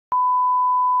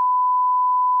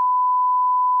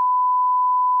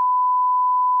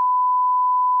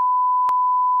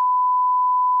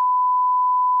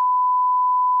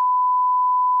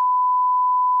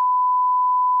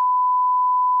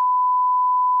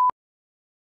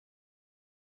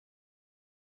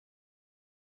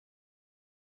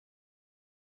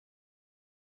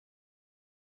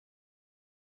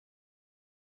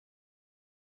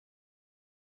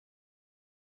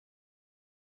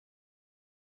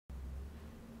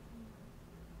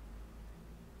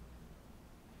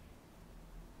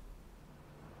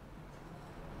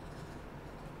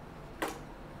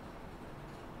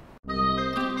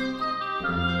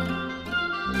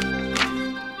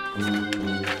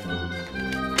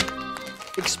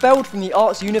Expelled from the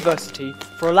Arts University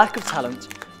for a lack of talent,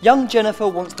 young Jennifer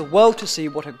wants the world to see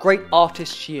what a great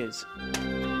artist she is.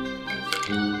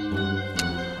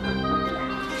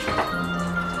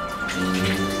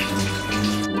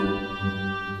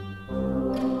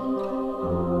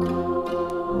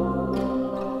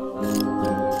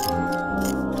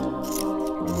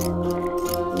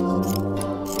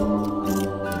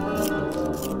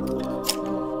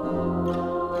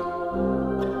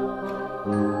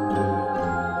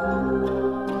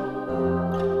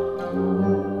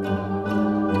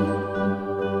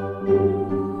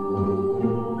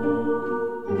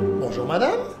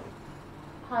 Madam?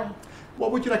 Hi.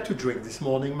 What would you like to drink this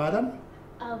morning, madam?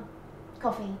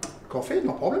 Coffee. Coffee,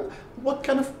 no problem. What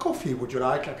kind of coffee would you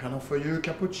like? I can offer you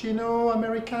cappuccino,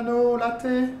 americano,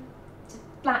 latte?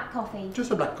 Black coffee.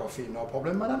 Just a black coffee, no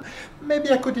problem, madam.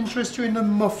 Maybe I could interest you in a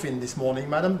muffin this morning,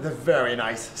 madam. They're very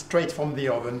nice, straight from the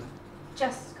oven.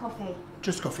 Just coffee.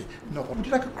 Just coffee, no problem. Would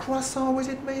you like a croissant with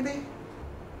it, maybe?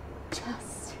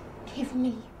 Just give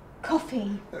me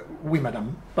coffee. Oui,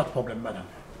 madam. Pas de problème, madam.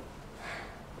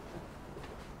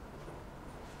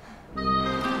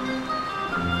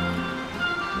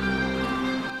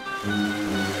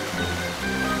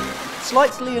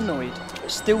 Slightly annoyed,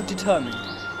 but still determined,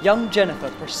 young Jennifer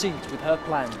proceeds with her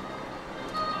plan.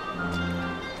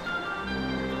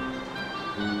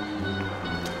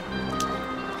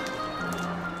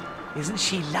 Isn't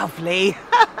she lovely?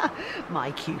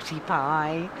 My cutie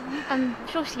pie. I'm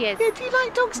sure she is. Yeah, do you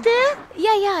like dogs, dear?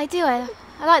 Yeah, I do. I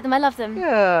like them. I love them.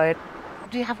 Good.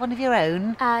 Do you have one of your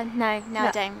own? No,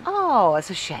 I don't. Oh, that's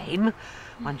a shame.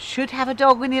 One should have a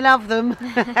dog when you love them.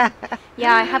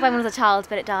 Yeah, I had one when I was a child,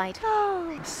 but it died. Oh,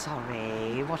 I'm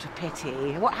sorry. What a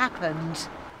pity. What happened?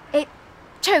 It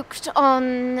choked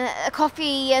on a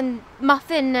coffee and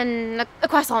muffin and a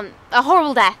croissant. A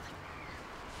horrible death.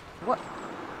 What?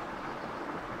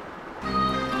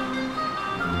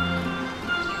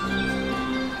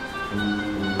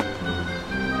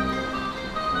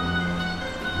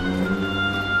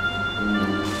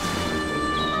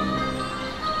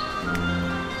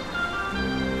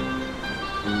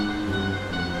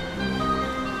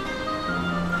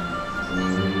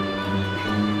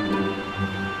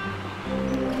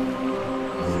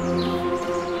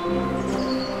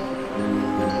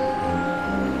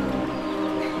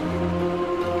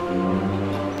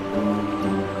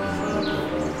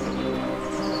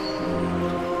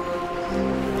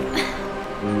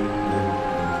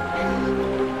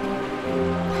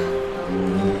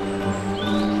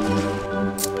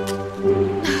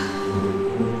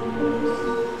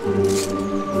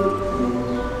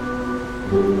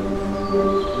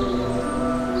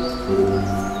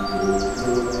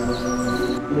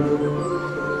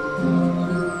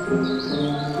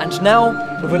 And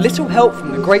now, with a little help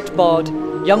from the great bard,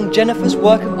 young Jennifer's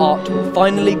work of art will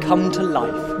finally come to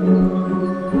life.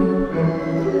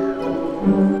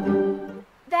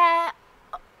 There,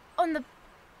 on the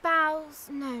boughs...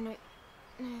 No.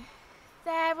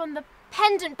 There on the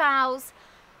pendant boughs,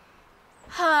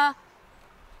 her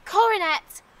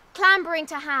coronet clambering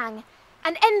to hang,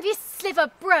 an envious sliver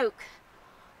broke,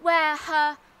 where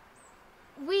her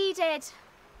weeded...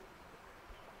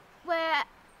 where...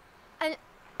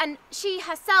 and she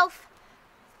herself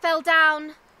fell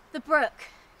down the brook.